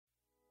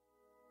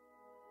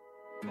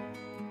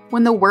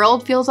When the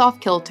world feels off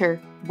kilter,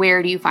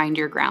 where do you find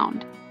your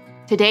ground?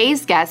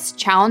 Today's guest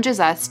challenges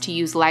us to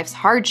use life's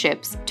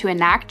hardships to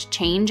enact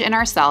change in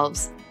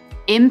ourselves,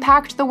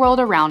 impact the world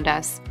around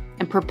us,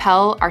 and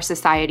propel our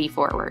society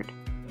forward.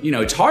 You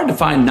know, it's hard to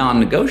find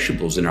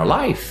non-negotiables in our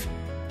life.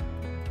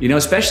 You know,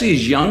 especially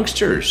as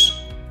youngsters,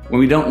 when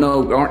we don't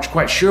know, aren't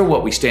quite sure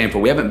what we stand for.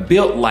 We haven't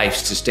built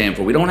lives to stand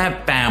for. We don't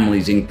have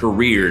families and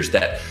careers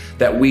that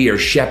we are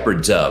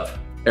shepherds of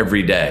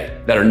every day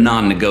that are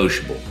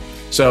non-negotiable.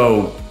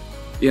 So,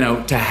 you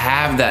know, to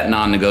have that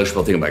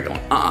non-negotiable thing about going,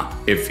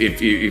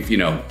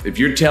 if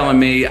you're telling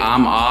me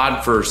I'm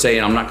odd for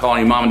saying I'm not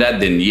calling you mom and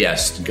dad, then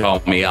yes,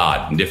 call me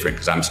odd and different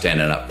because I'm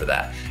standing up for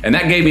that. And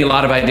that gave me a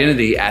lot of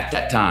identity at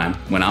that time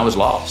when I was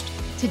lost.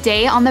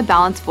 Today on The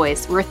Balanced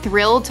Voice, we're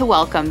thrilled to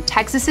welcome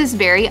Texas's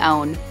very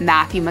own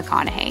Matthew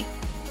McConaughey.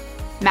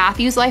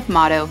 Matthew's life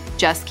motto,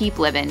 just keep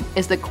living,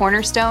 is the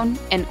cornerstone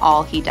in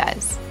all he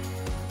does.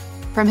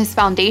 From his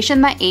foundation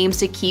that aims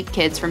to keep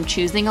kids from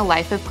choosing a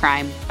life of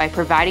crime by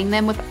providing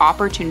them with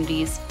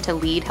opportunities to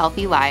lead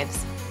healthy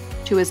lives,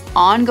 to his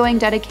ongoing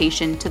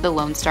dedication to the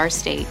Lone Star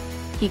State,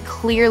 he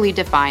clearly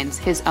defines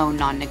his own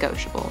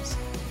non-negotiables.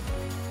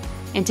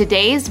 In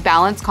today's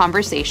balanced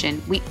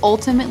conversation, we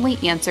ultimately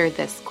answer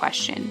this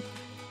question: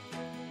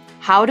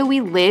 how do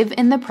we live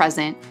in the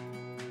present,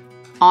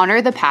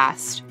 honor the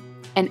past,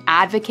 and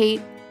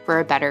advocate for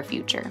a better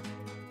future?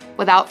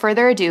 Without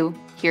further ado,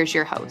 here's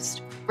your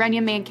host,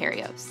 Brenya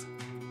Mancarios.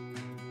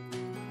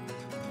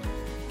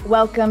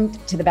 Welcome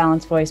to the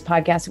Balanced Voice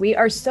podcast. We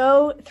are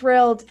so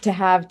thrilled to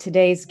have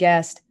today's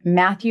guest,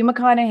 Matthew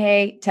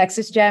McConaughey,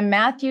 Texas Gem.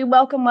 Matthew,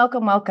 welcome.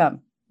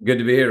 Good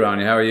to be here,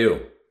 Ronnie. How are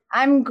you?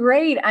 I'm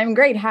great.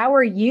 How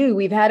are you?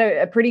 We've had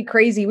a pretty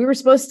crazy, we were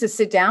supposed to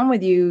sit down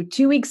with you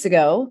 2 weeks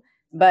ago,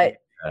 but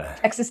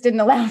Texas didn't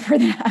allow for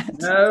that.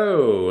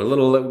 No, we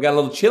got a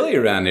little chilly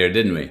around here,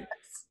 didn't we?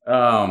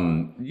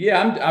 I'm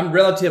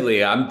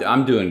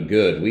doing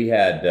good.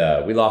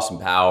 We lost some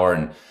power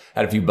and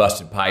had a few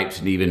busted pipes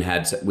and even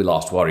we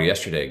lost water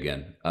yesterday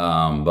again.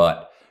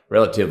 But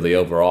relatively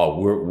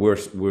overall,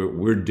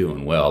 we're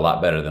doing well, a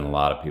lot better than a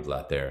lot of people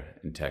out there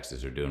in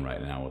Texas are doing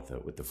right now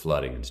with the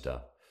flooding and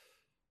stuff.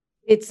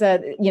 It's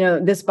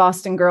this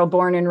Boston girl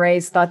born and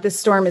raised thought this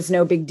storm is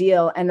no big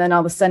deal. And then all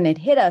of a sudden it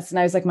hit us. And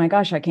I was like, my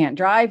gosh, I can't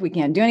drive. We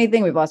can't do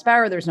anything. We've lost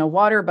power. There's no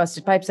water,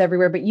 busted pipes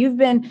everywhere. But you've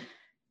been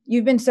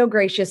so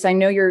gracious. I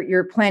know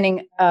you're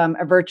planning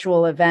a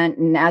virtual event,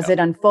 and as it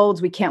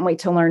unfolds, we can't wait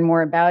to learn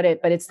more about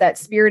it. But it's that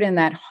spirit and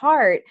that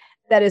heart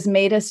that has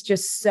made us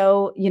just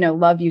so,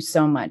 love you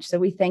so much. So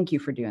we thank you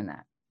for doing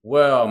that.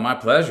 Well, my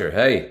pleasure.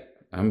 Hey,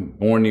 I'm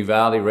born in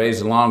Uvalde,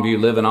 raised in Longview,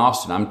 live in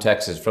Austin. I'm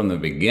Texas from the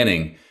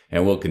beginning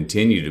and will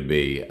continue to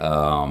be.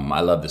 I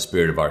love the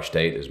spirit of our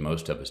state, as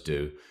most of us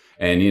do.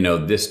 And,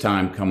 this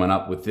time coming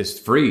up with this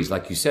freeze,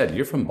 like you said,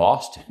 you're from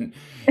Boston.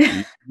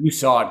 You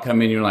saw it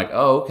come in. You're like,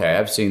 oh, okay,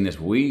 I've seen this.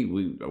 We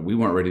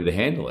weren't ready to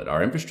handle it.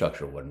 Our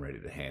infrastructure wasn't ready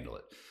to handle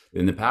it.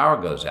 Then the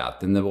power goes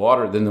out. Then the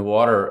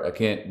water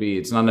can't be,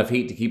 it's not enough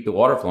heat to keep the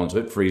water flowing. So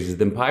it freezes,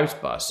 then pipes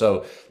bust.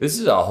 So this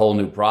is a whole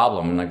new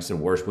problem. And like I said,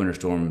 worst winter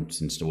storm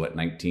since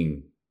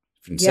 70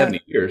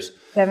 years.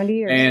 70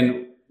 years.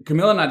 And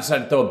Camilla and I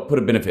decided to put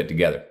a benefit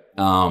together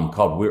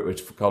called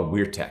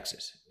We're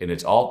Texas. And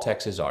it's all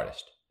Texas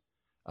artists.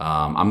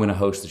 I'm going to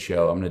host the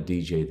show. I'm going to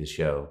DJ the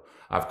show.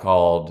 I've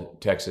called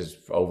Texas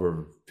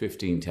over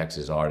 15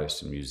 Texas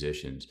artists and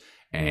musicians,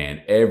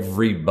 and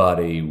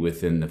everybody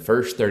within the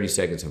first 30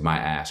 seconds of my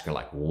ask are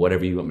like,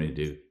 whatever you want me to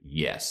do,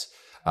 yes.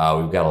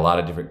 We've got a lot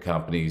of different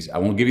companies. I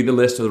won't give you the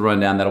list of the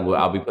rundown.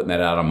 I'll be putting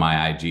that out on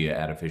my IG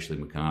at Officially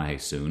McConaughey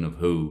soon, of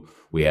who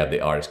we have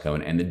the artists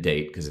coming and the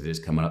date, because it is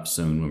coming up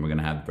soon when we're going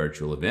to have the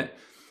virtual event.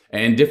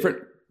 And different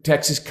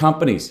Texas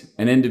companies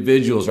and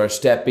individuals are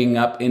stepping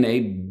up in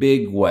a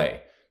big way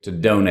to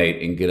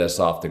donate and get us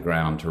off the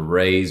ground, to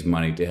raise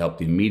money to help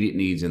the immediate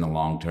needs and the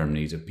long-term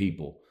needs of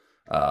people,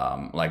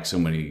 like so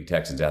many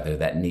Texans out there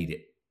that need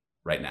it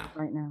right now.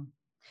 Right now.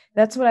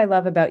 That's what I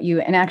love about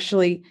you. And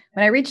actually,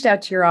 when I reached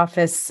out to your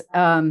office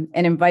and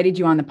invited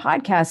you on the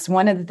podcast,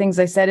 one of the things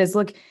I said is,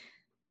 look,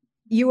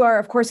 you are,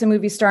 of course, a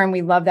movie star, and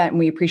we love that and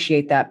we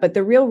appreciate that. But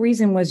the real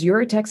reason was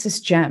you're a Texas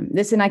gem.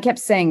 And I kept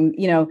saying,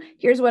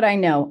 here's what I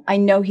know. I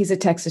know he's a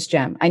Texas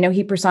gem. I know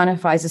he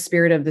personifies the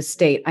spirit of the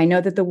state. I know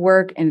that the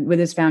work and with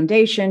his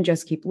foundation,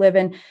 Just Keep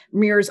Living,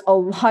 mirrors a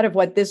lot of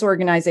what this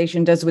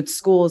organization does with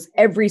schools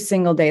every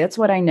single day. That's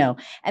what I know.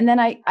 And then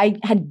I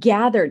had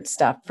gathered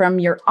stuff from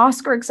your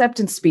Oscar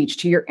acceptance speech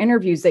to your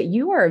interviews that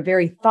you are a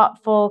very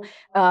thoughtful,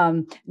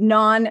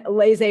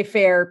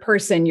 non-laissez-faire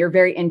person. You're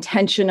very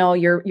intentional.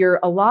 You're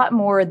a lot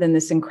more than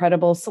this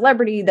incredible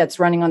celebrity that's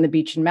running on the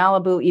beach in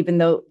Malibu, even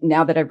though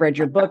now that I've read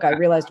your book, I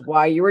realized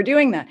why you were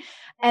doing that.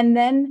 And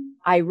then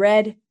I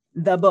read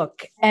the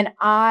book and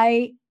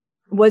I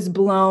was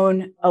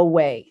blown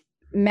away.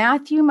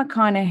 Matthew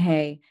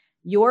McConaughey,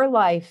 your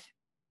life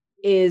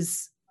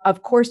is,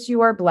 of course,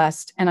 you are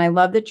blessed. And I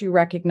love that you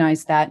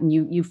recognize that. And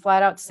you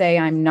flat out say,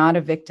 I'm not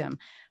a victim.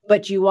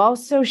 but you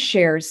also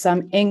share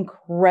some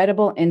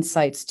incredible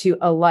insights to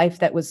a life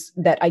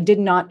that I did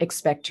not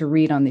expect to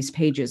read on these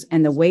pages.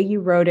 And the way you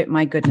wrote it,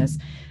 my goodness,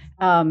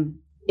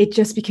 it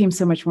just became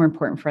so much more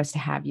important for us to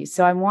have you.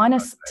 So I want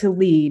us to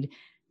lead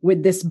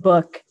with this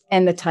book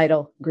and the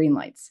title,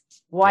 Greenlights.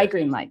 Why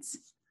Greenlights?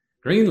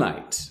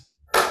 Greenlights.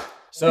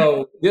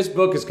 So this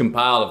book is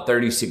compiled of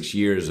 36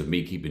 years of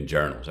me keeping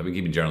journals. I've been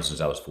keeping journals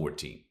since I was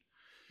 14.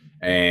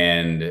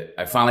 And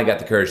I finally got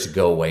the courage to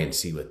go away and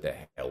see what the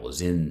hell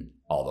was in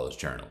all those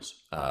journals,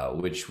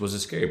 which was a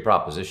scary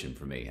proposition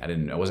for me.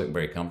 I wasn't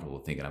very comfortable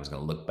thinking I was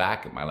going to look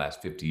back at my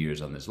last 50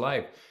 years on this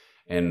life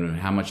and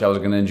how much I was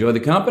going to enjoy the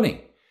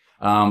company.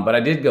 But I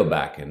did go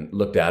back and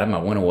looked at them. I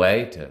went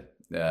away to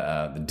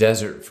the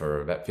desert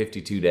for about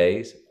 52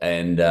 days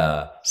and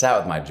sat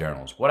with my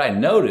journals. What I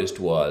noticed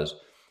was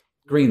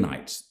green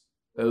lights,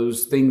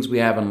 those things we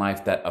have in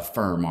life that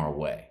affirm our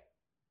way.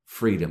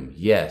 Freedom,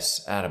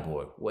 yes,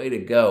 attaboy, way to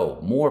go,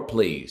 more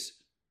please.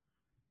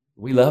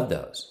 We love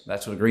those.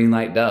 That's what a green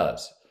light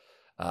does.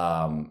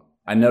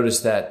 I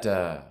noticed that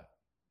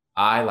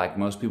I, like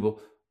most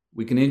people,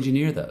 we can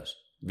engineer those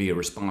via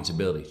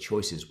responsibility,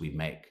 choices we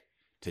make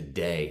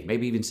today,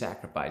 maybe even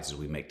sacrifices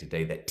we make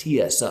today that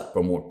tee us up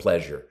for more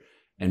pleasure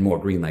and more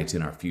green lights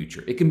in our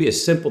future. It can be the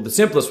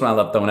simplest one I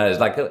love throwing at is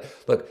like,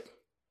 look,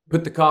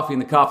 put the coffee in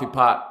the coffee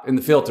pot in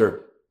the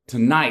filter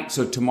tonight,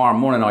 so tomorrow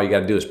morning all you got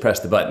to do is press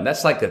the button.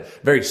 That's like a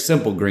very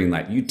simple green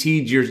light.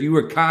 You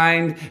were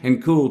kind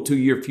and cool to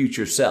your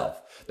future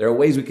self. There are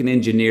ways we can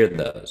engineer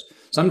those.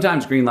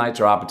 Sometimes green lights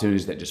are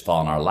opportunities that just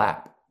fall in our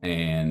lap.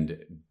 And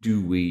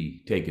do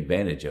we take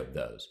advantage of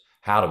those?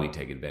 How do we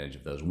take advantage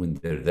of those when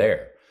they're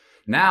there?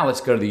 Now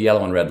let's go to the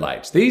yellow and red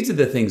lights. These are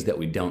the things that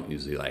we don't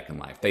usually like in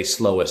life. They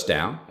slow us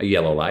down, a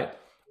yellow light,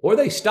 or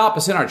they stop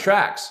us in our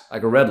tracks,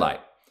 like a red light.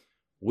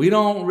 We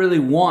don't really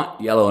want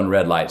yellow and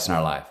red lights in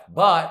our life.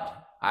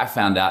 But I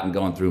found out in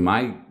going through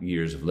my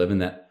years of living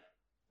that,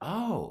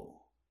 I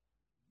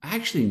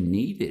actually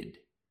needed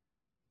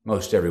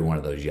most every one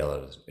of those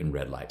yellows and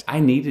red lights.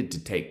 I needed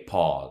to take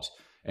pause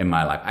in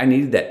my life. I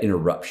needed that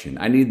interruption.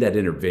 I needed that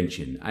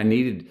intervention. I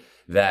needed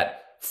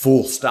that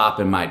full stop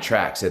in my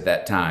tracks at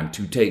that time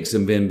to take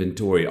some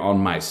inventory on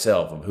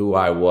myself of who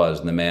I was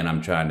and the man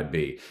I'm trying to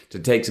be. To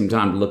take some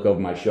time to look over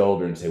my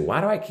shoulder and say, why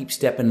do I keep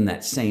stepping in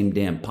that same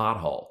damn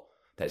pothole?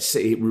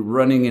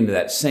 Running into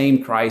that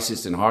same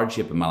crisis and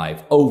hardship in my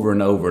life over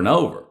and over and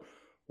over.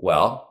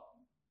 Well,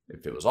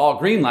 if it was all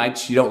green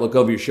lights, you don't look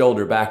over your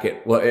shoulder back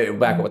at what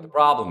the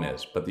problem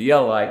is. But the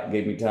yellow light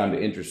gave me time to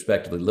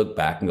introspectively look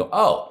back and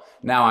go,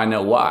 now I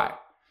know why.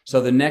 So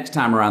the next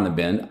time around the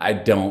bend, I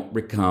don't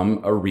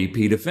become a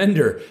repeat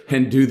offender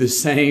and do the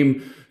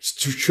same,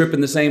 trip in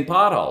the same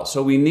pothole.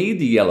 So we need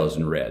the yellows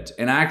and reds.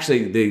 And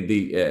actually,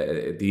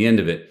 at the end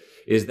of it,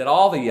 is that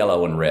all the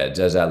yellow and reds,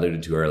 as I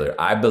alluded to earlier,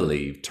 I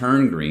believe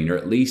turn green or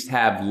at least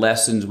have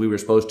lessons we were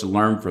supposed to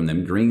learn from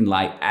them, green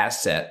light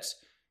assets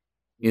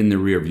in the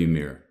rearview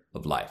mirror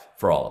of life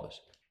for all of us.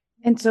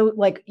 And so,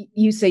 like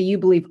you say, you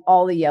believe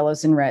all the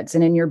yellows and reds.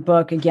 And in your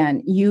book,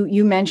 again,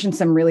 you mentioned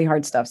some really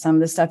hard stuff, some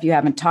of the stuff you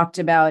haven't talked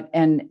about,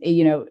 and,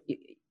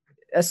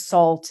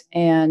 assault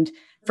and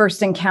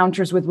first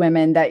encounters with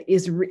women. That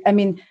is,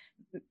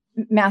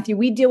 Matthew,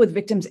 we deal with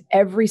victims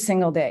every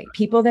single day,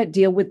 people that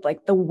deal with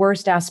like the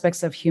worst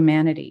aspects of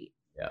humanity.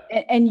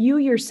 Yeah. And you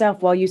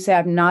yourself, while you say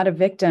I'm not a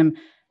victim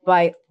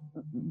by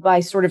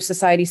sort of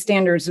society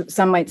standards,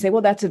 some might say,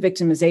 well, that's a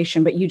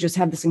victimization, but you just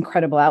have this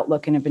incredible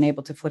outlook and have been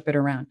able to flip it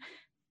around.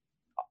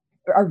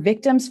 Are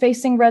victims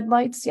facing red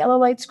lights, yellow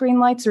lights, green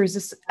lights, or is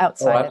this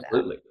outside of that?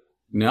 Absolutely.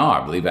 No,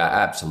 I believe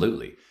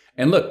absolutely.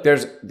 And look,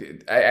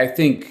 I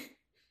think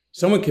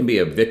someone can be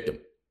a victim.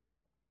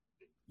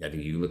 I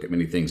think you look at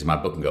many things in my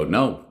book and go,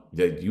 no,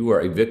 that you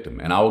are a victim.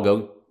 And I will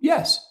go,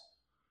 yes.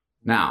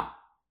 Now,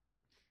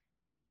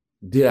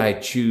 did I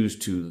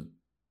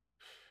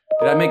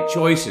make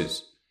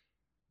choices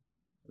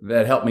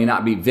that help me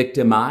not be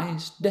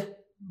victimized?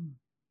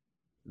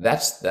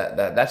 That's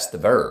the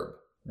verb.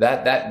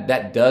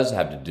 That does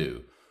have to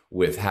do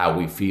with how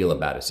we feel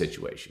about a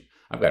situation.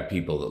 I've got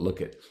people that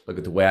look at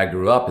the way I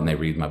grew up and they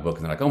read my book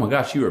and they're like, oh my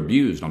gosh, you were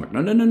abused. And I'm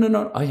like,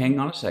 no. Oh, hang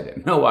on a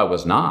second. No, I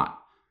was not.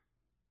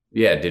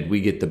 Yeah, did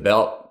we get the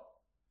belt?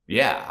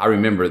 Yeah, I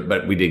remember,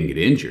 but we didn't get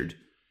injured.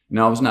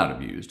 No, I was not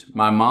abused.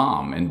 My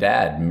mom and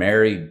dad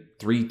married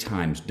 3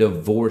 times,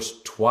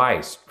 divorced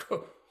twice.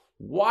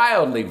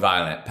 Wildly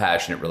violent,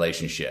 passionate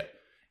relationship.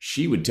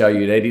 She would tell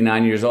you at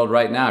 89 years old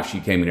right now if she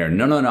came in here,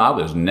 no, I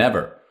was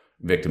never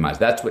victimized.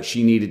 That's what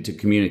she needed to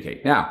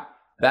communicate. Now,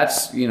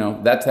 that's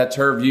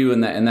her view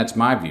and that's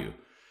my view.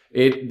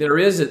 It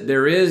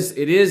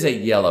is a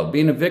yellow.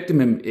 Being a victim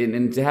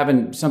and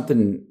having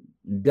something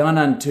done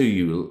unto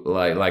you,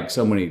 like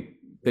so many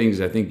things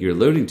I think you're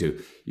alluding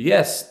to.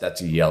 Yes, that's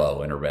a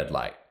yellow and a red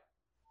light.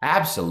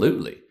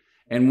 Absolutely.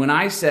 And when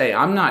I say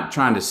I'm not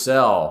trying to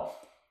sell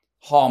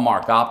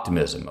Hallmark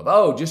optimism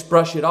of, just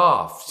brush it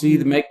off. See,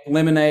 make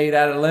lemonade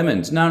out of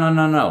lemons.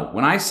 No.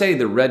 When I say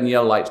the red and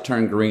yellow lights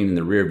turn green in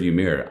the rearview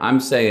mirror,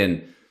 I'm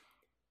saying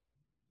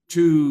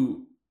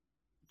to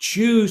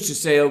choose to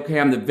say, okay,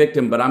 I'm the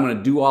victim, but I'm going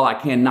to do all I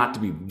can not to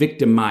be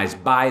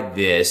victimized by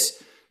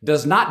this,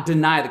 does not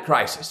deny the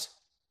crisis.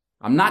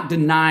 I'm not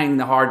denying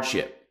the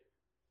hardship.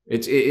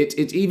 It's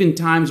even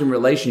times in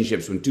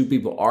relationships when two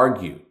people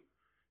argue,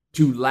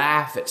 to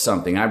laugh at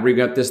something. I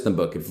bring up this in the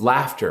book. If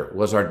laughter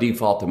was our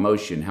default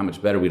emotion, how much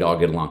better we'd all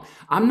get along.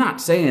 I'm not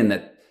saying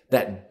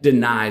that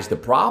denies the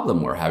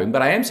problem we're having,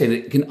 but I am saying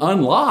that it can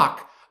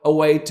unlock a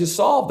way to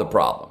solve the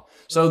problem.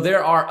 So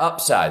there are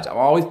upsides. I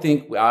always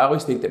think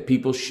that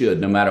people should,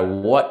 no matter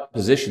what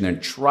position they're in,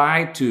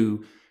 try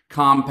to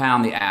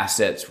compound the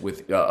assets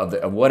with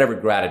of whatever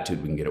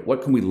gratitude we can get it.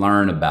 What can we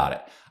learn about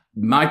it?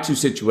 My two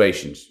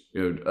situations,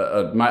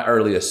 my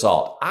early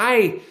assault,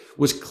 I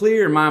was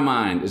clear in my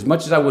mind, as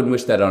much as I wouldn't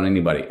wish that on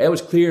anybody, it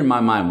was clear in my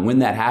mind when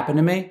that happened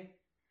to me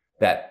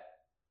that,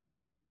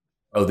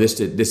 this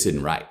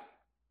isn't right.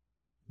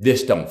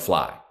 This don't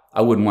fly.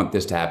 I wouldn't want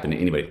this to happen to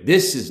anybody.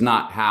 This is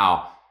not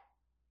how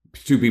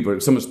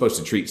someone's supposed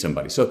to treat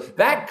somebody. So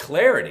that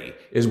clarity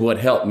is what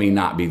helped me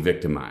not be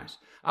victimized.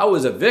 I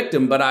was a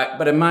victim,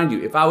 but mind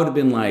you, if I would have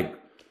been like,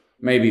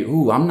 maybe,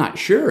 I'm not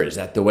sure, is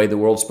that the way the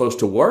world's supposed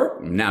to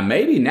work? Now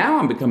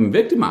I'm becoming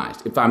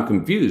victimized if I'm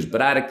confused,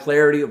 but I had a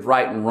clarity of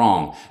right and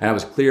wrong, and I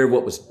was clear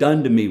what was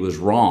done to me was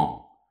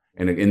wrong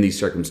in these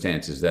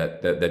circumstances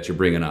that you're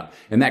bringing up.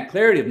 And that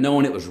clarity of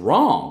knowing it was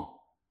wrong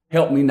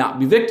helped me not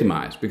be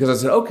victimized, because I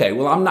said, okay,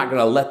 well, I'm not going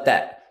to let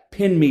that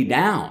pin me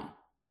down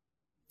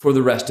for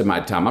the rest of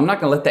my time. I'm not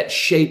going to let that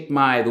shape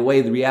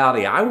the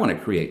reality I want to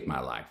create my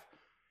life.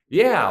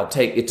 Yeah,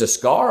 it's a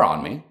scar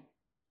on me,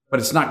 but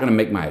it's not going to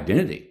make my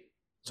identity.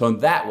 So in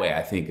that way,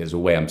 I think is a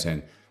way I'm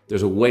saying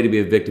there's a way to be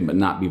a victim but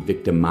not be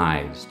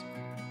victimized.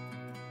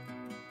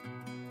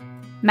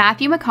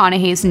 Matthew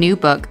McConaughey's new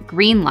book,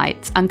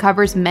 Greenlights,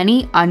 uncovers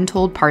many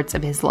untold parts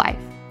of his life.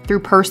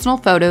 Through personal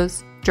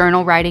photos,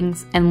 journal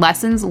writings, and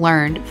lessons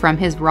learned from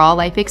his raw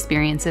life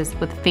experiences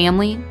with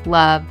family,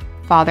 love,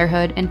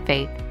 fatherhood, and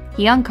faith,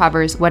 he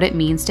uncovers what it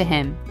means to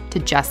him to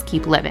just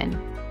keep living.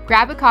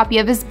 Grab a copy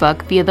of his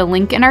book via the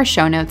link in our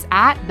show notes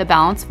at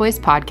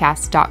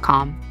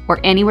thebalancedvoicepodcast.com or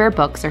anywhere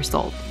books are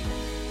sold.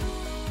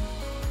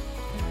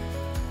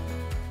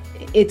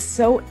 It's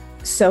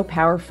so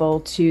powerful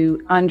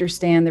to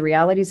understand the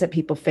realities that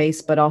people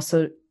face, but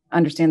also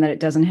understand that it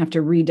doesn't have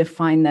to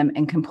redefine them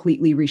and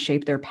completely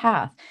reshape their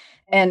path.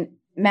 And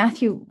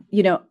Matthew,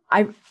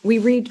 we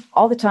read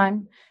all the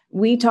time.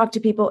 We talk to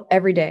people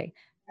every day.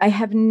 I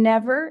have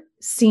never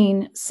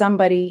seen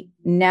somebody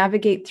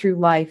navigate through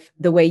life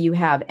the way you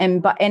have.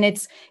 And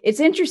it's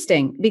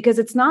interesting because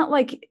it's not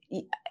like,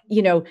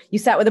 you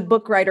sat with a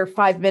book writer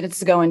 5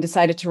 minutes ago and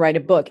decided to write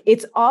a book.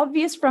 It's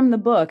obvious from the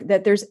book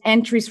that there's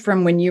entries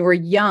from when you were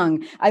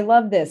young. I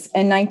love this.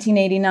 In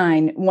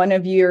 1989, one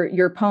of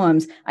your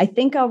poems, I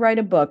think I'll write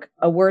a book,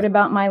 a word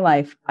about my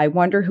life. I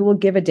wonder who will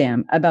give a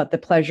damn about the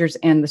pleasures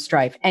and the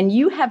strife. And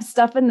you have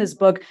stuff in this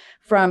book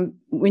from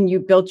when you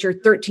built your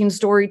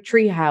 13-story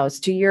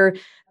treehouse to your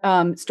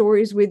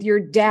stories with your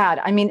dad.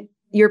 I mean,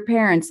 your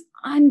parents,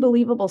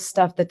 unbelievable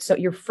stuff. That's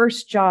your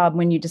first job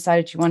when you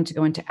decided you wanted to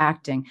go into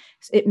acting.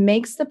 It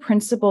makes the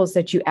principles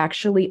that you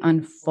actually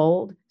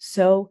unfold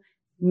so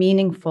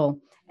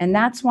meaningful. And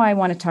that's why I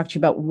want to talk to you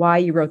about why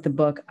you wrote the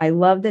book. I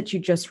love that you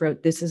just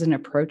wrote, this is an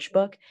approach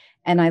book.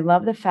 And I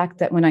love the fact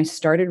that when I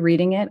started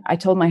reading it, I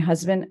told my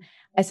husband,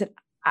 I said,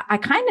 I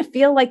kind of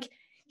feel like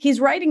he's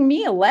writing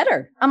me a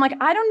letter. I'm like,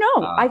 I don't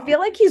know. I feel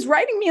like he's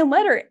writing me a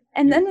letter.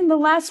 And then in the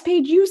last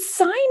page, you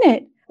sign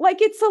it. Like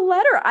it's a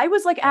letter. I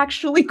was like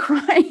actually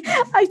crying.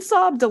 I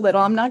sobbed a little.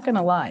 I'm not going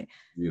to lie.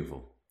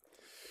 Beautiful.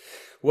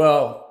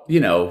 Well,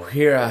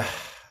 here,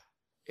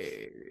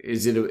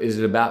 is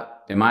it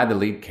about, am I the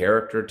lead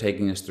character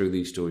taking us through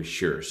these stories?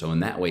 Sure. So in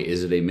that way,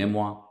 is it a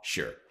memoir?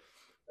 Sure.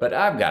 But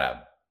I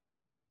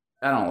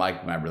don't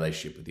like my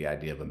relationship with the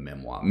idea of a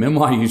memoir.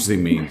 Memoir usually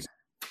means,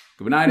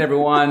 good night,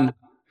 everyone,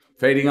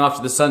 fading off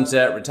to the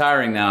sunset,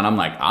 retiring now. And I'm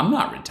like, I'm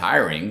not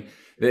retiring.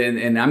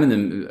 And I'm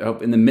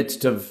in the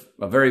midst of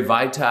a very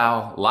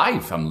vital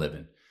life I'm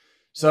living.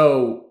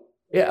 So,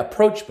 yeah,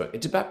 approach book.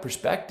 It's about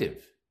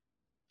perspective.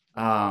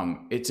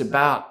 It's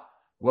about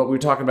what we were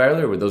talking about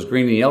earlier with those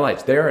green and yellow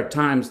lights. There are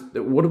times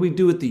what do we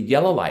do with the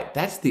yellow light?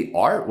 That's the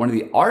art. One of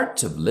the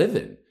arts of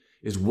living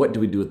is what do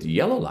we do with the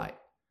yellow light?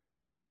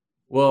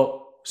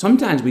 Well,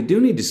 sometimes we do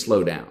need to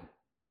slow down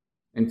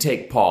and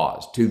take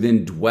pause to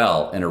then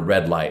dwell in a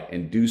red light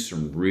and do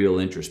some real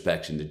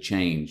introspection to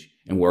change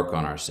and work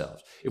on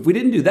ourselves. If we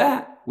didn't do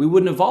that, we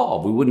wouldn't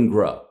evolve. We wouldn't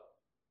grow.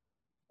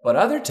 But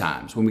other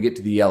times when we get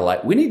to the yellow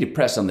light, we need to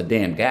press on the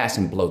damn gas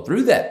and blow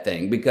through that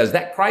thing because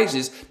that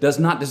crisis does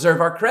not deserve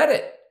our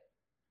credit.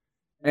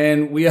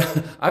 And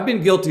I've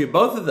been guilty of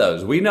both of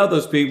those. We know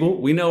those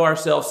people. We know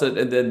ourselves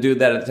that do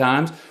that at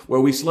times where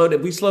we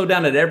slow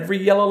down at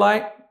every yellow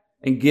light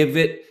and give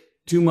it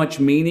too much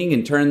meaning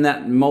and turn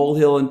that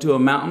molehill into a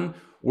mountain.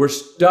 We're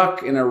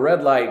stuck in a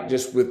red light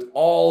just with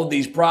all of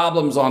these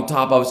problems on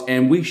top of us,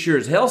 and we sure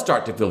as hell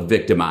start to feel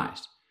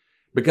victimized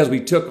because we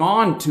took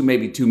on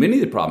maybe too many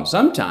of the problems.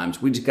 Sometimes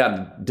we just got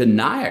to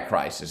deny a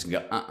crisis and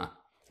go,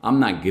 I'm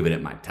not giving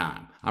it my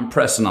time. I'm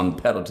pressing on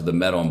the pedal to the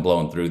metal and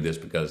blowing through this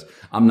because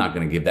I'm not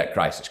going to give that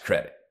crisis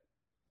credit.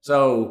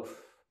 So,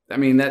 I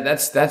mean,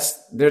 that's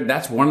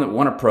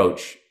one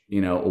approach,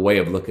 you know, a way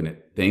of looking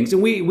at things.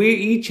 And we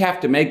each have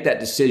to make that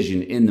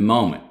decision in the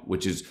moment,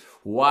 which is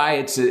why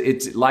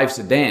it's life's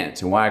a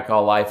dance and why I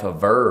call life a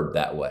verb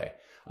that way.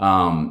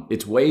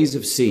 It's ways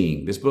of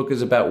seeing. This book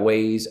is about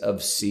ways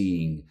of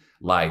seeing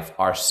life,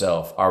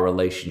 ourself, our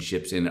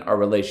relationships, and our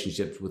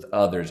relationships with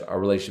others, our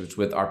relationships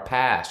with our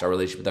past, our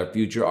relationship with our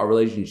future, our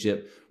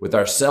relationship with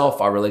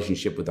ourself, our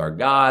relationship with our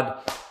God.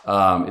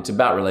 It's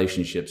about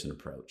relationships and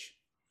approach.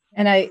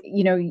 And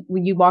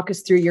when you walk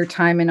us through your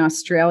time in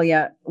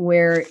Australia,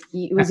 where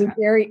it was a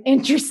very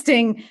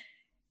interesting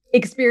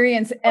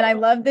experience. And I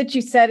love that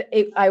you said,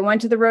 I went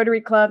to the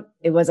Rotary Club.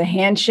 It was a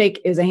handshake.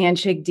 It was a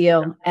handshake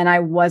deal. And I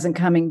wasn't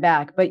coming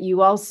back. But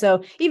you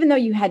also, even though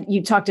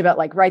you talked about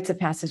like rites of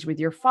passage with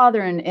your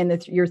father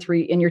and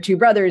your two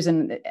brothers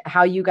and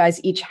how you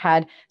guys each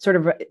had sort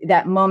of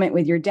that moment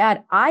with your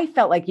dad, I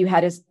felt like you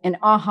had an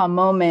aha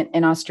moment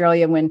in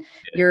Australia when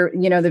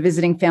the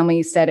visiting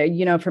family said,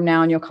 from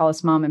now on, you'll call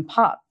us mom and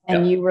pop.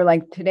 And you were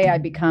like, today I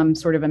become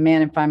sort of a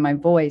man and find my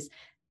voice.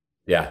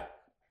 Yeah.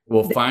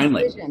 Well,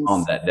 finally,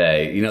 on that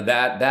day,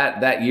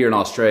 that year in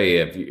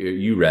Australia, if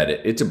you read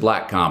it, it's a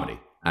black comedy.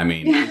 I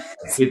mean,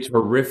 it's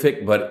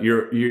horrific, but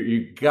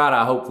you gotta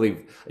I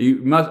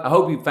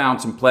hope you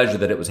found some pleasure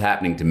that it was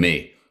happening to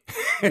me.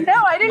 No,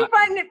 I didn't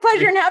find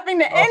pleasure in happening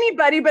to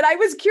anybody, but I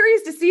was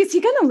curious to see, is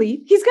he going to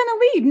leave? He's going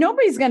to leave.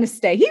 Nobody's going to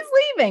stay. He's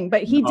leaving,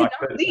 but he did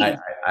not leave.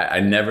 I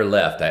never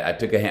left.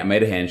 I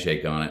made a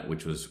handshake on it,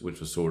 which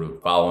was sort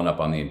of following up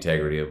on the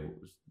integrity of,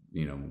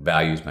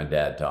 values my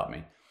dad taught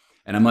me.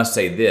 And I must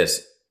say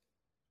this,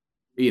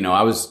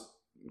 I was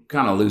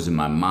kind of losing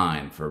my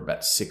mind for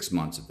about 6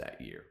 months of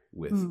that year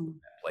with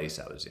that place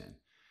I was in.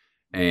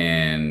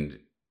 And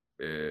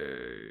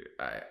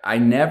I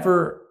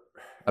never,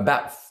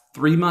 about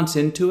 3 months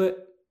into it,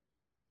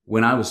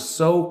 when I was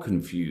so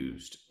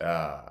confused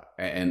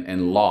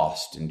and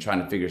lost and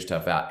trying to figure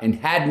stuff out and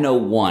had no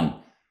one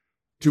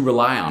to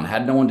rely on,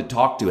 had no one to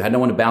talk to, had no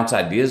one to bounce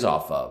ideas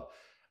off of,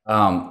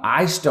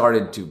 I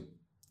started to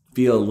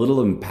feel a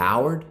little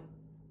empowered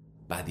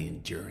by the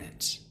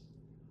endurance.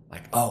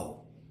 Like,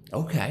 oh,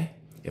 okay,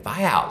 if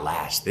I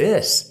outlast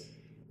this,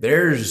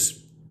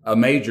 there's a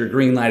major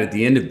green light at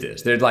the end of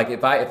this. There's like,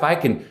 if I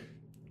can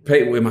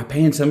pay, am I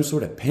paying some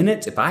sort of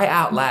penance? If I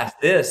outlast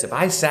this, if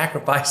I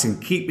sacrifice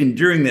and keep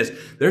enduring this,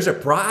 there's a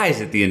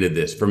prize at the end of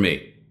this for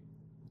me.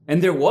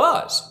 And there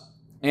was.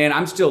 And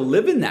I'm still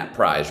living that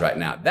prize right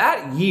now.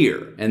 That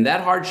year and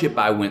that hardship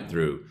I went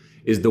through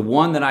is the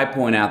one that I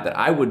point out that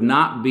I would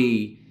not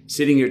be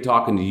sitting here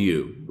talking to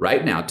you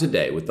right now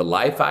today with the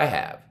life I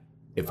have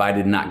if I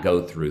did not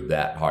go through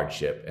that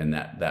hardship and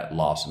that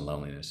loss and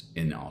loneliness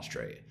in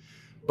Australia.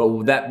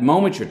 But that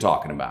moment you're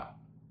talking about,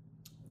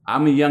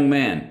 I'm a young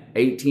man,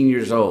 18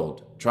 years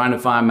old, trying to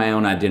find my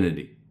own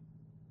identity.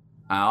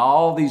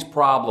 All these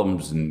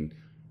problems and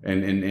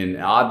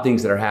odd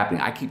things that are happening,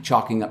 I keep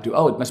chalking up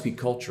to, it must be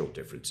cultural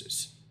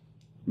differences.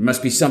 It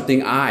must be something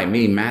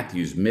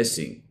Matthew's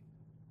missing.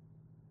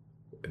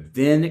 But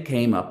then it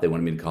came up, they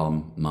wanted me to call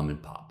him mom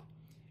and pop.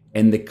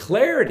 And the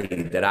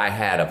clarity that I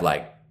had of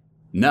like,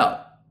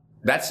 no,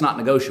 that's not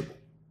negotiable.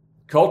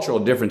 Cultural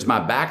difference, my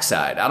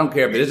backside. I don't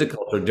care if it is a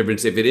cultural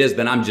difference. If it is,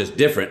 then I'm just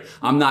different.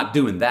 I'm not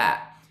doing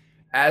that.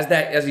 As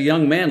a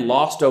young man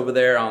lost over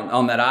there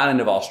on that island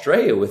of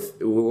Australia with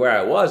where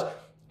I was,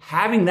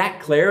 having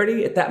that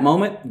clarity at that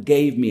moment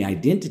gave me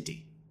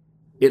identity.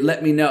 It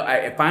let me know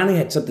I finally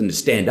had something to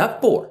stand up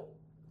for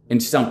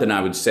and something I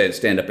would say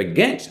stand up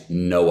against.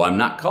 No, I'm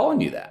not calling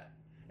you that.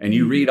 And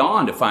you read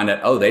on to find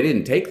out, they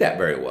didn't take that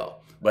very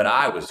well, but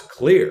I was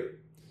clear.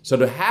 So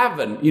to have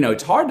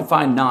it's hard to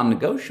find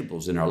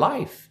non-negotiables in our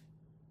life,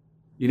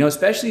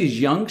 especially as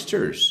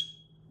youngsters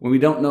when we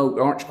don't know,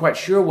 aren't quite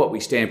sure what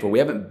we stand for. We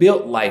haven't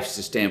built lives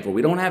to stand for.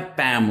 We don't have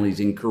families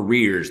and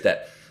careers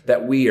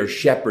that we are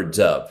shepherds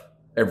of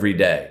every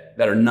day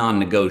that are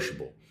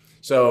non-negotiable.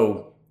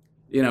 So,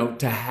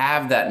 to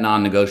have that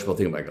non-negotiable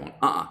thing about going,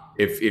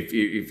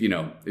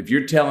 if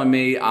you're telling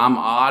me I'm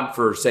odd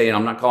for saying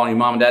I'm not calling you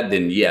mom and dad,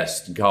 then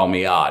yes, call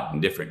me odd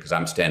and different because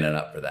I'm standing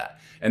up for that.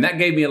 And that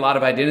gave me a lot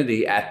of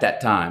identity at that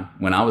time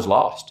when I was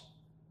lost.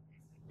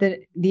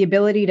 The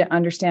ability to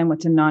understand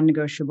what's a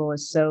non-negotiable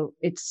is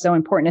so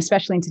important,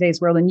 especially in today's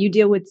world. And you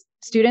deal with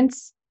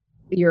students,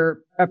 you're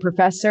a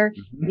professor,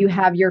 you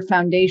have your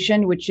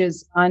foundation, which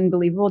is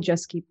unbelievable.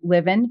 Just keep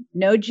living.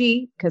 No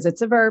G, because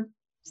it's a verb.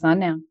 It's not a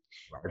noun.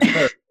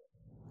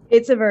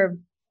 It's a verb.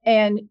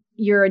 And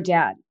you're a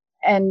dad.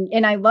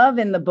 And I love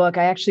in the book,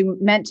 I actually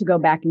meant to go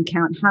back and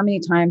count how many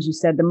times you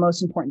said the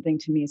most important thing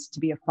to me is to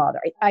be a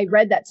father. I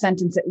read that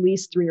sentence at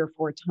least 3 or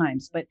 4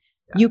 times, but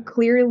you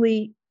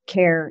clearly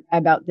care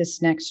about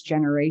this next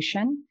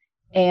generation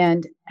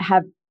and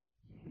have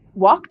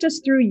walked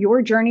us through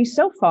your journey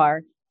so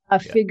far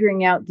of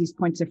figuring out these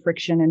points of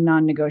friction and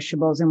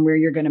non-negotiables and where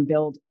you're going to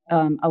build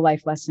a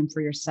life lesson for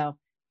yourself.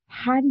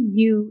 How do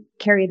you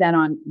carry that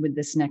on with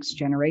this next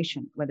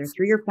generation, whether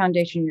through your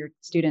foundation, your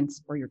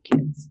students, or your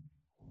kids?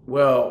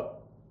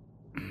 Well,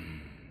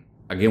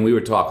 again, we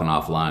were talking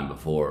offline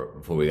before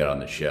we got on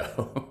the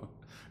show.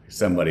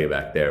 Somebody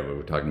back there, we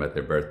were talking about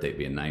their birthday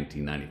being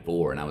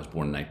 1994, and I was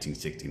born in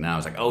 1969. I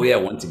was like, oh yeah,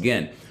 once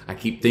again, I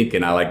keep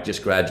thinking I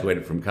just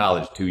graduated from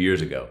college 2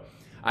 years ago.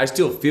 I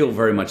still feel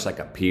very much like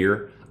a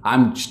peer.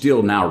 I'm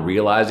still now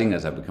realizing,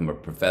 as I've become a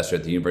professor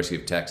at the University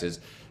of Texas,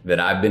 that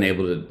I've been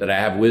able to, that I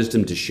have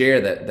wisdom to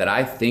share that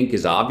I think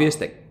is obvious,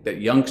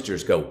 that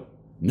youngsters go,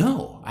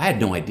 no, I had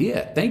no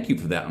idea. Thank you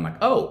for that. I'm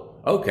like, oh,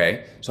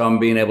 okay. So I'm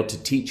being able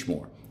to teach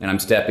more, and I'm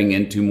stepping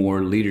into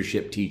more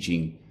leadership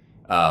teaching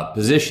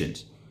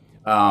positions.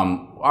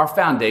 Our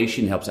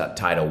foundation helps out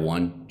Title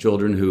I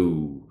children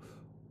who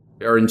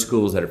are in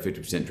schools that are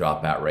 50%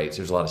 dropout rates.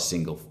 There's a lot of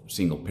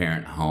single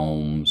parent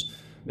homes.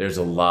 There's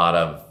a lot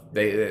of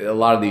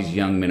these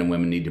young men and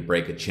women need to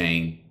break a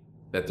chain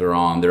that they're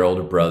on. Their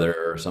older brother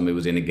or somebody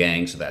was in a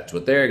gang, so that's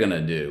what they're going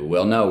to do.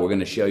 Well, no, we're going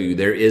to show you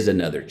there is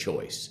another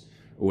choice,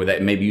 or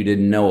that maybe you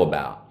didn't know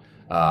about.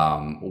 Our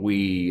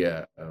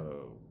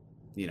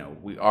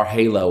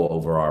halo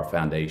over our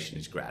foundation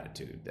is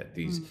gratitude. That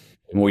the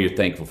more you're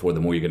thankful for,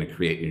 the more you're going to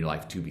create in your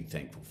life to be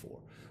thankful for.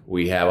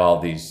 We have all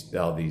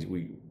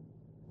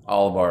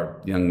of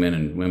our young men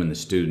and women, the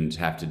students,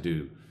 have to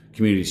do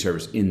community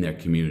service in their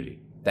community.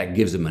 That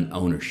gives them an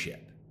ownership.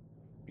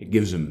 It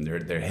gives them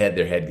their head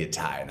gets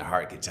high and their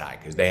heart gets high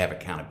because they have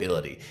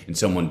accountability, and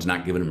someone's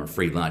not giving them a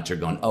free lunch. They're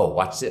going, oh,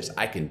 watch this,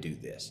 I can do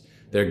this.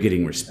 They're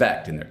getting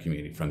respect in their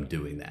community from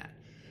doing that.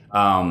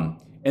 And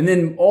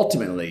then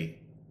ultimately,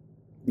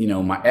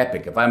 my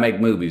epic, if I make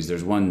movies, I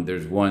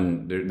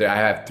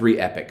have 3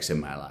 epics in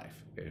my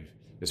life,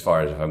 as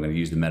far as if I'm going to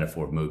use the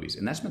metaphor of movies,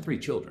 and that's my 3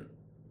 children.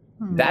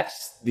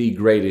 That's the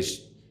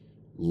greatest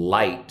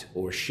light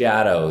or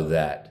shadow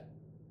that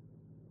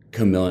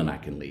Camilla and I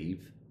can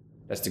leave.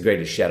 That's the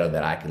greatest shadow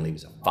that I can leave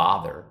as a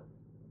father.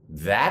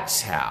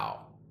 That's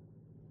how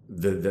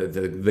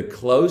the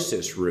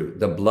closest root,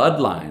 the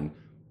bloodline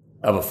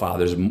of a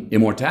father's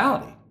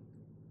immortality.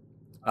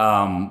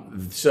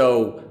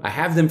 So I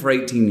have them for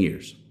 18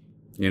 years.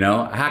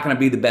 How can I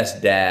be the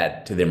best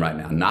dad to them right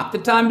now? Not the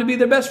time to be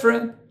their best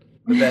friend,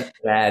 the best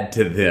dad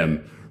to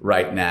them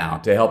right now,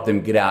 to help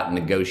them get out and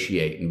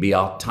negotiate and be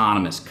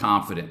autonomous,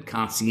 confident,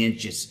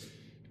 conscientious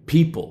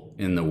people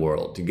in the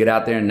world, to get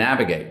out there and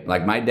navigate.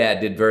 Like my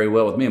dad did very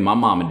well with me, and my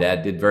mom and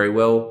dad did very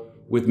well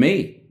with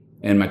me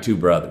and my 2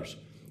 brothers.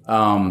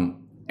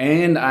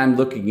 And I'm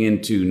looking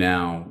into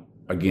now,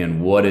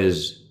 again, what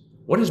is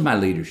my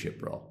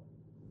leadership role?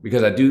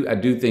 Because I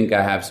do think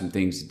I have some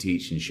things to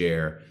teach and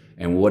share.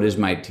 And what is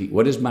my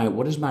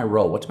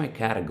role? What's my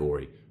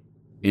category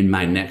in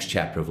my next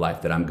chapter of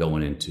life that I'm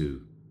going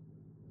into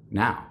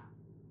now?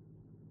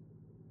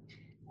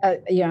 I'm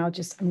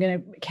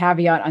going to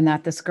caveat on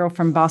that. This girl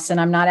from Boston,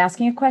 I'm not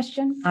asking a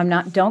question.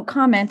 Don't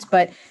comment,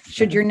 but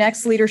should your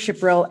next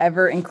leadership role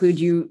ever include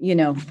you,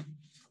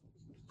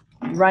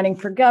 running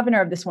for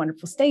governor of this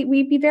wonderful state,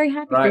 we'd be very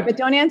happy for you, but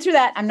don't answer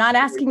that. I'm not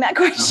asking that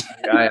question.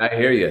 I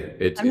hear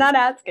you. I'm not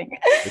asking.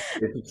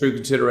 It's a true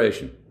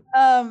consideration.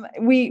 To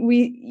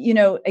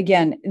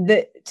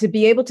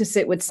be able to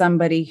sit with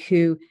somebody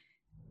who,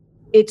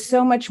 it's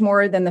so much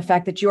more than the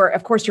fact that you're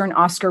an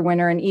Oscar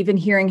winner, and even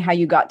hearing how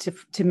you got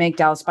to make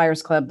Dallas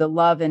Buyers Club, the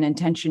love and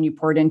intention you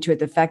poured into it,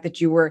 the fact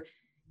that you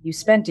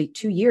spent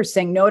 2 years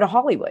saying no to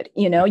Hollywood.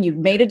 You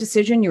made a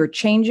decision, you were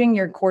changing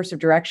your course of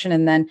direction,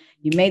 and then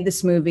you made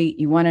this movie,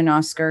 you won an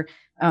Oscar.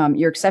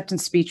 Your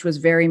acceptance speech was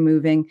very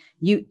moving.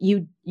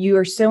 You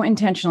are so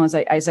intentional,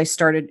 as I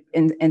started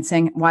in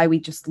saying why we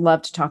just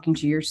loved talking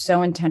to you. You're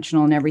so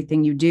intentional in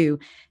everything you do.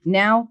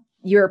 Now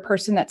you're a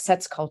person that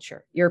sets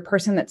culture. You're a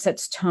person that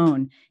sets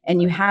tone,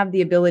 and you have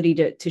the ability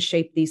to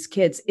shape these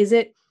kids. Is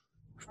it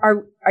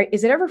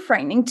ever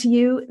frightening to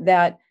you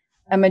that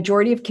a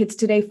majority of kids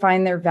today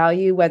find their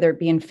value, whether it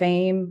be in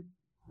fame,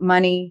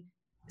 money,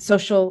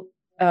 social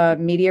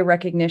media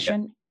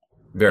recognition?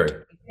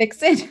 Very.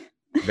 Fix it?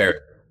 Very.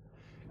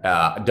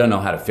 I don't know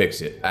how to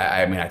fix it.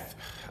 I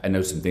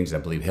know some things I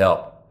believe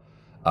help.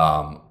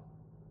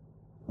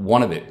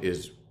 One of it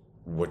is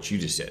what you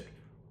just said.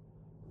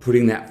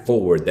 Putting that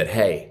forward that,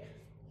 hey,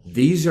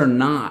 these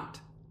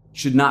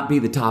should not be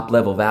the top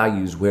level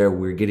values where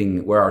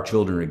our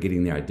children are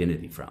getting their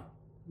identity from.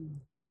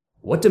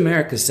 What does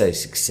America say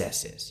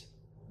success is?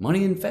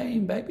 Money and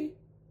fame, baby.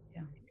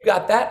 Yeah. You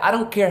got that? I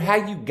don't care how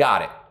you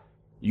got it.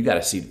 You got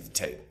a seat at the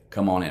table.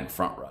 Come on in,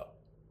 front row.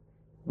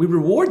 We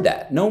reward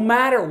that no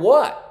matter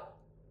what.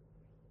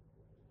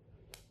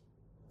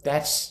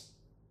 That's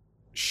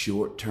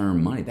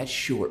short-term money. That's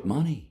short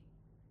money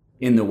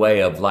in the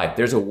way of life.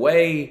 There's a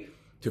way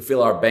to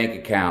fill our bank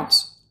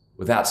accounts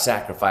without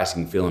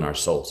sacrificing filling our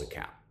soul's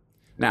account.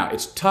 Now,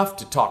 it's tough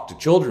to talk to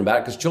children about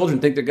it because children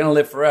think they're going to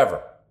live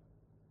forever.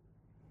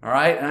 All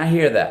right? And I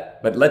hear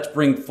that. But let's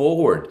bring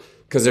forward,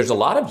 because there's a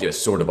lot of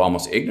just sort of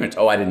almost ignorance.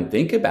 Oh, I didn't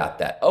think about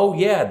that. Oh,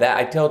 yeah, that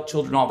I tell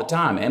children all the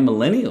time, and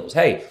millennials.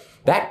 Hey,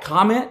 that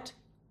comment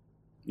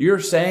you're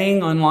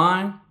saying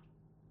online,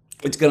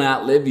 it's going to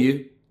outlive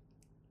you.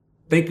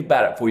 Think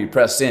about it before you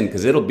press send,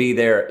 because it'll be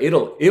there. It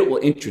will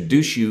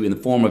introduce you in the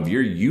form of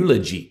your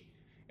eulogy.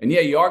 And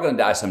yeah, you are going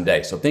to die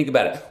someday. So think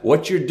about it.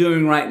 What you're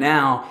doing right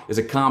now is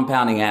a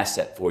compounding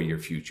asset for your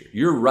future.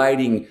 You're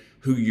writing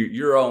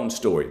your own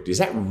story. Is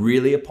that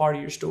really a part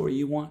of your story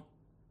you want?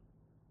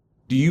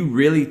 Do you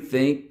really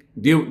think,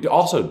 do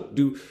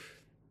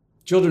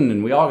children,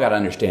 and we all got to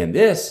understand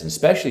this,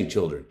 especially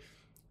children,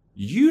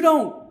 you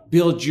don't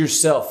build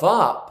yourself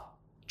up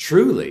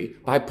truly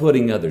by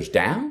putting others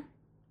down.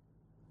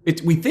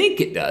 We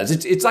think it does.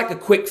 It's like a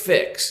quick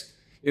fix.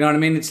 You know what I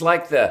mean? It's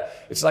like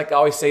I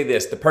always say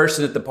this, the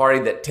person at the party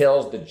that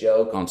tells the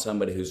joke on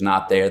somebody who's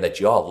not there that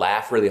you all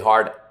laugh really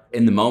hard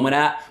in the moment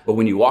at, but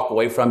when you walk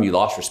away from, you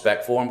lost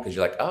respect for them because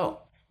you're like, oh,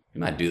 you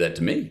might do that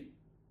to me.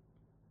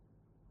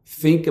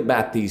 Think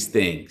about these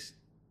things.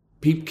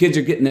 Kids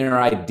are getting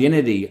their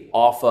identity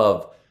off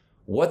of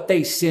what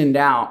they send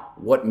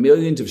out, what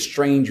millions of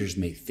strangers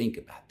may think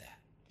about that.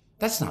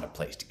 That's not a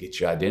place to get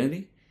your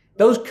identity.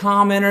 Those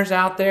commenters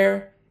out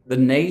there, the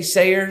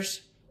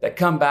naysayers that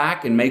come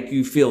back and make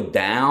you feel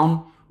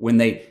down when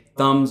they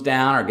thumbs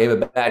down or gave a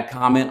bad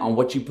comment on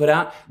what you put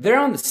out, they're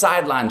on the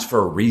sidelines for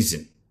a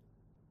reason.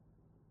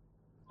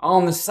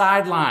 On the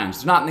sidelines,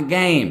 they're not in the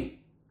game.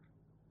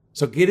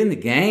 So get in the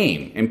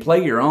game and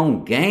play your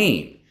own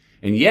game.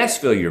 And yes,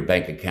 fill your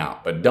bank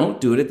account, but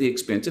don't do it at the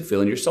expense of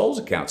filling your soul's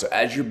account. So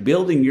as you're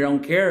building your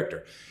own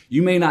character,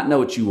 you may not know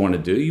what you want to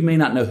do. You may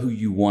not know who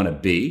you want to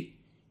be,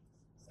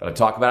 but I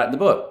talk about it in the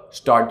book.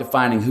 Start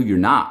defining who you're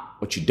not,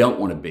 what you don't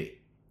want to be.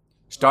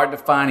 Start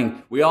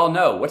defining, we all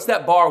know, what's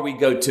that bar we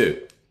go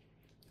to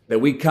that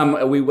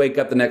we wake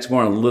up the next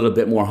morning a little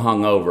bit more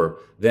hungover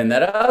than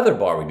that other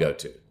bar we go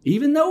to,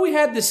 even though we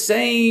had the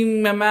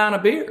same amount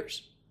of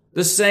beers,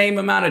 the same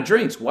amount of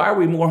drinks. Why are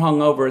we more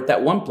hungover at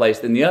that one place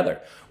than the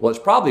other? Well, it's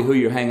probably who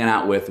you're hanging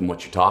out with and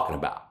what you're talking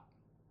about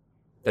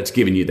that's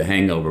giving you the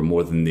hangover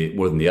more than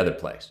the other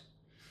place.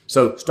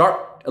 So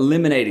start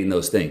eliminating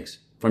those things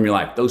from your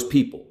life, those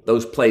people,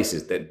 those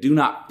places that do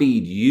not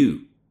feed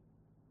you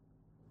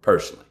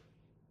personally.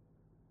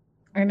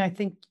 And I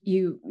think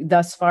you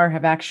thus far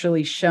have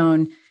actually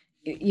shown,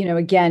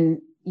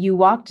 again, you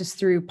walked us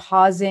through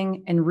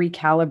pausing and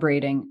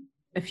recalibrating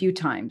a few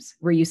times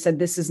where you said,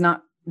 this is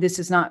not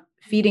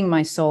feeding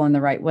my soul in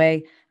the right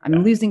way.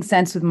 I'm losing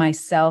sense with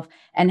myself,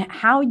 and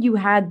how you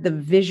had the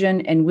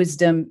vision and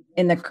wisdom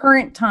in the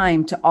current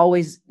time to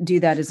always do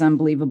that is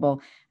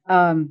unbelievable.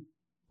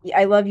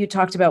 I love you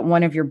talked about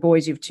one of your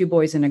boys. You have two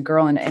boys and a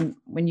girl. And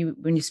when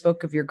you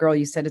spoke of your girl,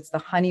 you said it's the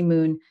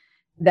honeymoon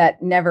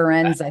that never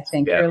ends. I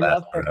think your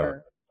love for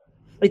her.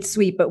 It's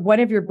sweet. But one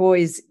of your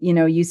boys,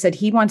 you said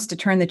he wants to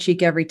turn the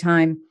cheek every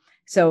time.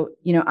 So,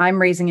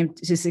 I'm raising him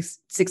to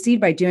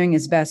succeed by doing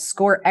his best,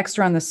 score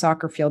extra on the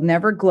soccer field,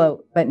 never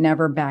gloat, but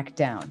never back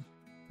down.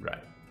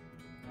 Right.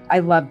 I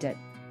loved it.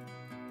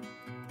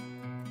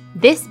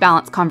 This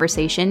balanced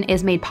conversation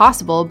is made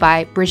possible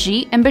by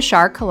Brigitte and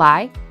Bashar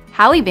Kalai,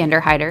 Hallie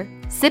Vanderheider,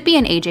 Sippy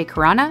and AJ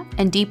Karana,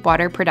 and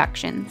Deepwater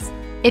Productions.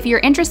 If you're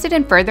interested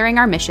in furthering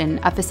our mission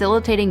of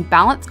facilitating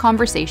balanced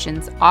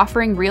conversations,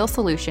 offering real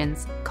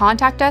solutions,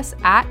 contact us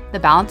at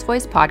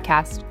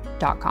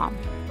thebalancedvoicepodcast.com.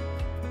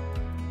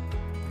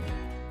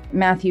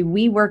 Matthew,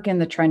 we work in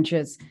the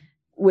trenches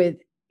with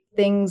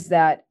things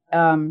that,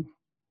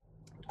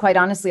 quite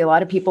honestly, a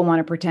lot of people want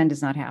to pretend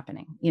is not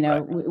happening.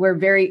 Right. We're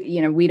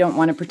very, we don't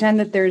want to pretend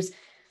that there's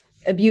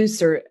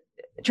abuse or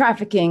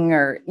trafficking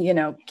or,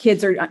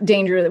 kids are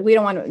dangerous. We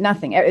don't want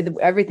nothing.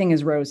 Everything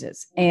is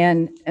roses.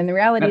 And the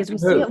reality is we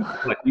still.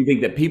 Like, you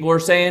think that people are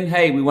saying,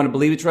 hey, we want to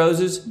believe it's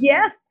roses?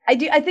 Yeah. I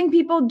do. I think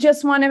people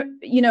just want to,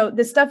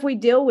 the stuff we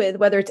deal with,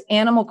 whether it's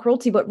animal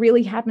cruelty, what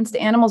really happens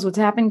to animals, what's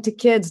happening to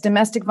kids,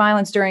 domestic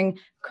violence during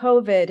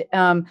COVID,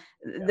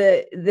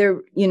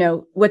 the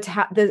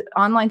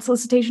online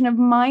solicitation of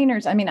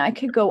minors. I mean, I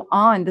could go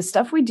on. The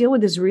stuff we deal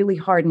with is really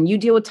hard. And you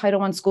deal with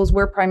Title I schools.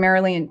 We're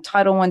primarily in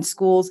Title I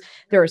schools.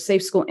 They're a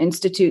Safe School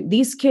Institute.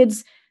 These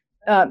kids,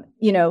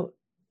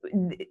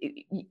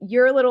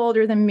 you're a little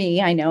older than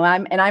me. I know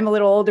I'm a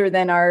little older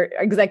than our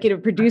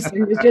executive producer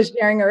who was just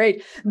sharing her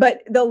age,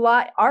 but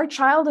our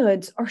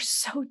childhoods are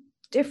so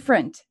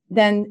different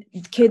than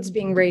kids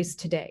being raised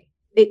today.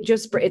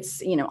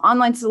 It's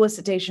online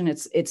solicitation.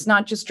 It's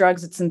not just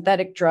drugs, it's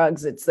synthetic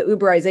drugs. It's the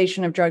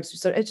Uberization of drugs.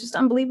 So it's just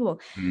unbelievable.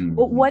 Mm-hmm.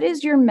 But what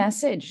is your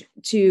message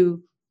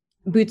to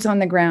boots on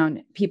the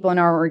ground, people in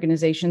our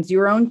organizations,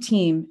 your own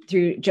team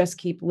through Just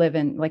Keep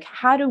Living? Like,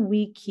 how do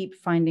we keep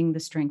finding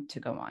the strength to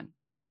go on?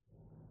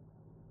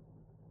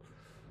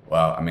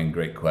 Wow,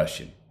 great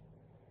question.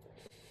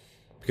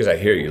 Because I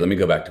hear you. Let me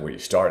go back to where you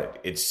started.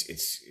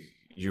 It's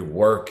your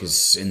work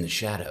is in the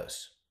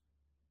shadows.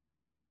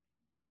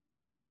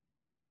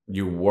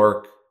 Your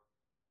work,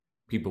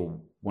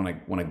 people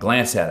want to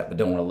glance at it, but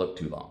don't want to look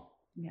too long.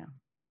 Yeah.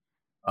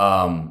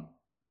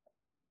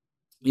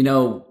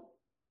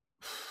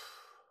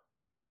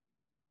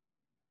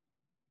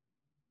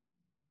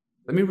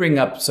 Let me bring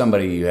up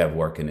somebody you have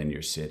working in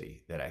your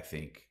city that I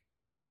think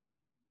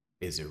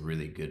is a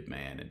really good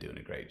man and doing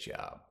a great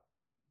job.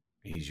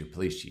 He's your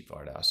police chief,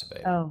 Art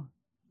Acevedo. Oh,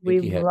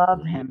 We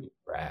love him.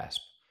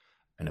 Grasp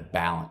and a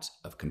balance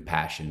of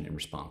compassion and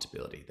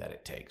responsibility that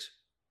it takes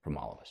from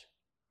all of us.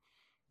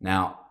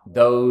 Now,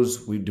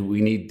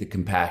 we need the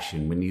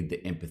compassion, we need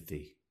the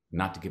empathy,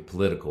 not to get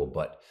political,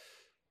 but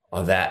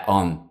that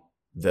on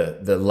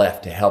the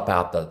left to help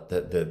out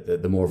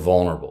the more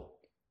vulnerable.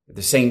 At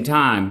the same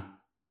time,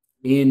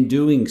 in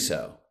doing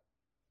so,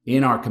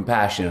 in our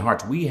compassionate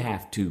hearts, we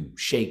have to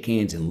shake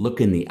hands and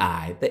look in the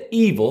eye the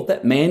evil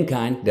that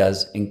mankind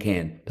does and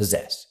can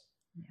possess.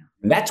 Yeah.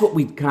 And that's what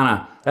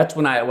that's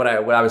what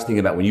I was thinking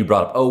about when you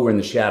brought up, we're in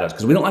the shadows,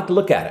 because we don't like to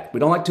look at it. We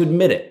don't like to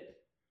admit it.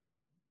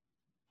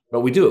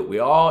 But we do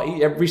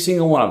it. Every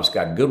single one of us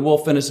got a good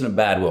wolf in us and a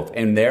bad wolf.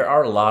 And there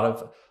are a lot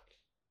of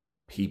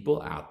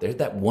people out there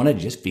that want to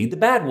just feed the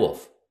bad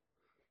wolf.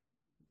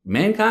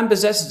 Mankind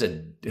possesses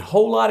a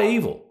whole lot of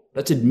evil.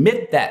 Let's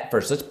admit that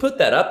first. Let's put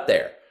that up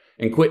there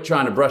and quit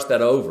trying to brush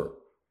that over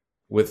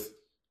with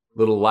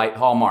little light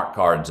Hallmark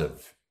cards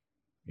of,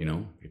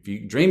 if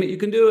you dream it, you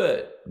can do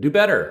it. Do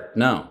better.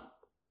 No,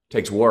 it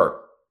takes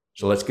work.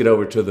 So let's get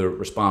over to the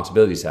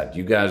responsibility side.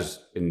 You guys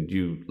and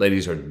you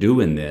ladies are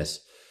doing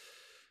this.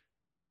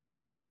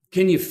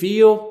 Can you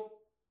feel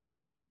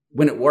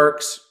when it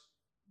works,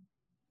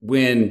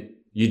 when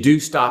you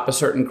do stop a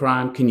certain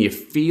crime? Can you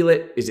feel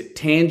it? Is it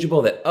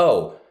tangible that,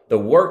 the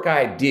work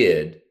I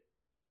did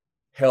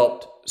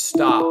helped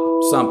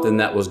stop something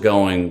that was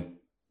going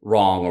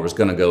wrong or was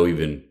going to go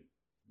even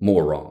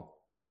more wrong?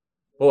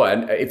 Boy,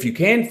 if you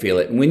can feel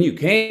it, and when you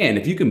can,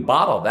 if you can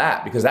bottle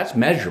that, because that's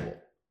measurable.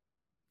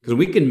 Because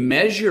we can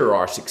measure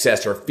our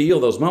success or feel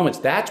those moments.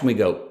 That's when we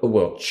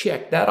go,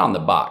 check that on the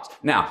box.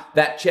 Now,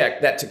 that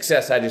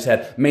success I just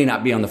had may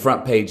not be on the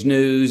front page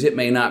news. It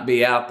may not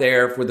be out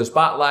there with the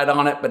spotlight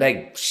on it. But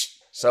hey,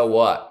 so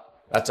what?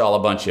 That's all a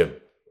bunch of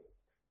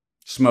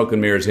smoke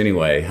and mirrors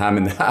anyway.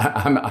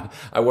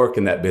 I work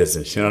in that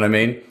business. You know what I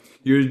mean?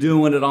 You're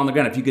doing it on the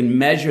ground. If you can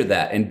measure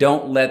that and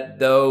don't let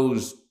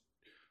those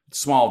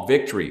small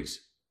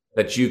victories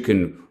that you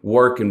can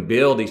work and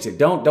build. He said,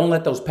 don't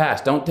let those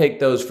pass. Don't take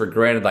those for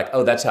granted like,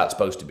 that's how it's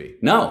supposed to be.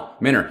 No,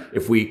 Minner,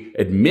 if we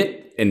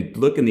admit and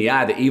look in the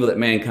eye the evil that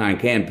mankind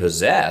can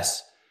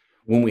possess,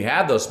 when we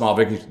have those small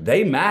victories,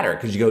 they matter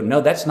because you go,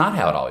 no, that's not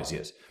how it always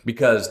is.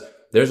 Because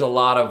there's a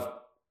lot of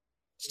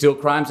still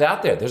crimes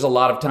out there. There's a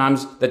lot of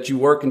times that you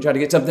work and try to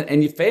get something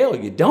and you fail.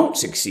 You don't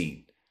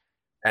succeed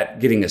at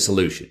getting a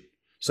solution.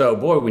 So,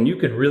 boy, when you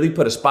could really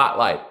put a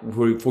spotlight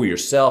for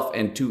yourself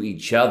and to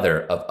each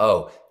other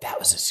of, that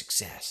was a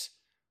success.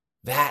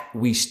 That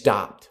we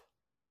stopped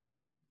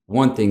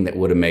one thing that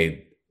would have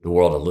made the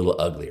world a little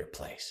uglier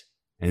place.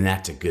 And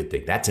that's a good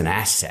thing. That's an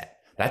asset.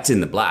 That's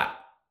in the black.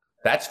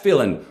 That's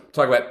feeling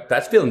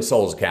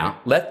soul's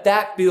account. Let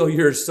that feel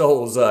your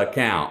soul's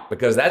account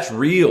because that's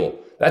real.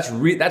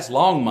 That's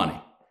long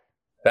money.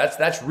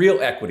 That's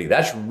real equity.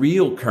 That's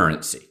real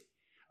currency.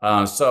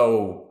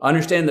 So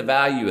understand the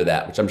value of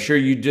that, which I'm sure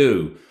you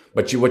do.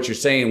 But what you're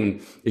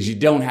saying is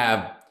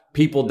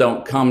people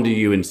don't come to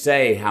you and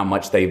say how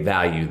much they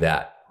value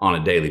that on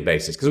a daily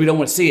basis because we don't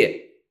want to see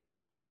it.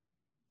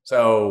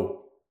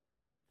 So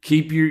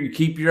keep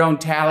your own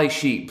tally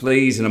sheet,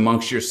 please, and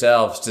amongst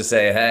yourselves to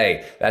say,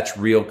 hey, that's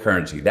real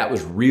currency. That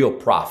was real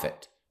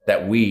profit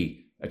that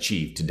we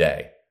achieved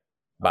today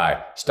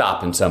by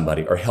stopping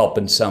somebody or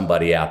helping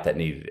somebody out that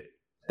needed it.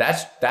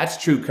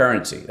 That's true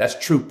currency. That's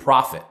true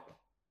profit.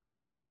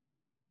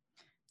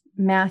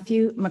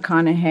 Matthew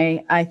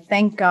McConaughey, I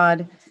thank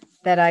God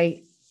that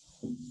I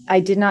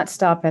did not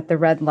stop at the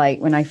red light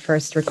when I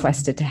first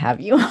requested to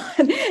have you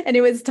on. And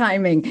it was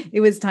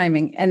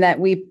timing. And that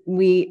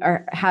we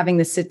are having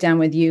this sit down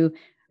with you.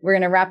 We're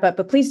going to wrap up,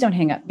 but please don't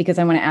hang up because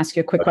I want to ask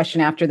you a quick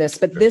question after this.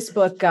 But this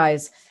book,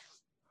 guys,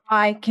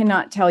 I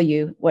cannot tell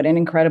you what an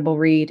incredible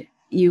read.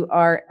 You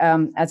are,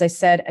 as I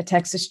said, a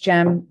Texas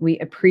gem. We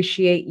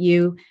appreciate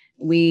you.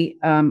 We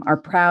are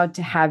proud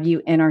to have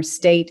you in our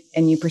state,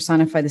 and you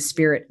personify the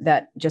spirit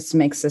that just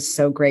makes us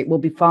so great. We'll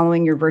be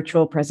following your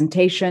virtual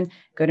presentation.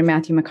 Go to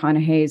Matthew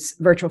McConaughey's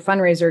virtual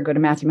fundraiser. Go to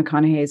Matthew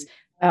McConaughey's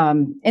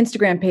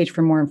Instagram page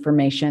for more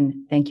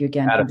information. Thank you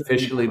again. At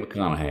Officially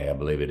McConaughey, I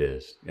believe it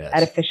is. Yes.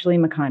 At Officially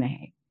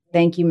McConaughey.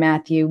 Thank you,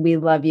 Matthew. We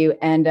love you.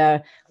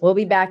 And we'll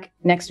be back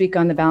next week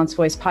on the Balanced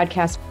Voice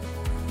podcast.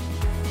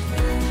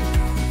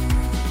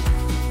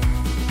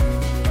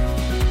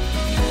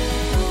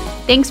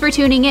 Thanks for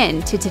tuning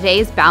in to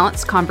today's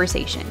Balanced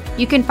Conversation.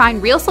 You can find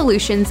real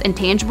solutions and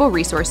tangible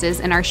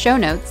resources in our show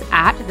notes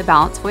at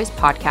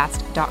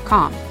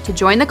thebalancedvoicepodcast.com. To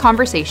join the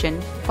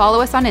conversation,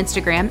 follow us on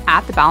Instagram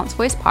at The Balanced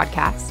Voice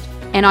Podcast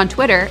and on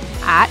Twitter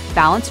at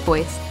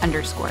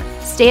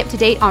 @BalancedVoice_. Stay up to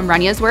date on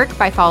Runya's work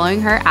by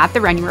following her at The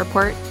Runya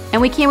Report,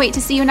 and we can't wait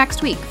to see you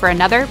next week for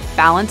another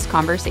Balanced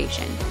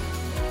Conversation.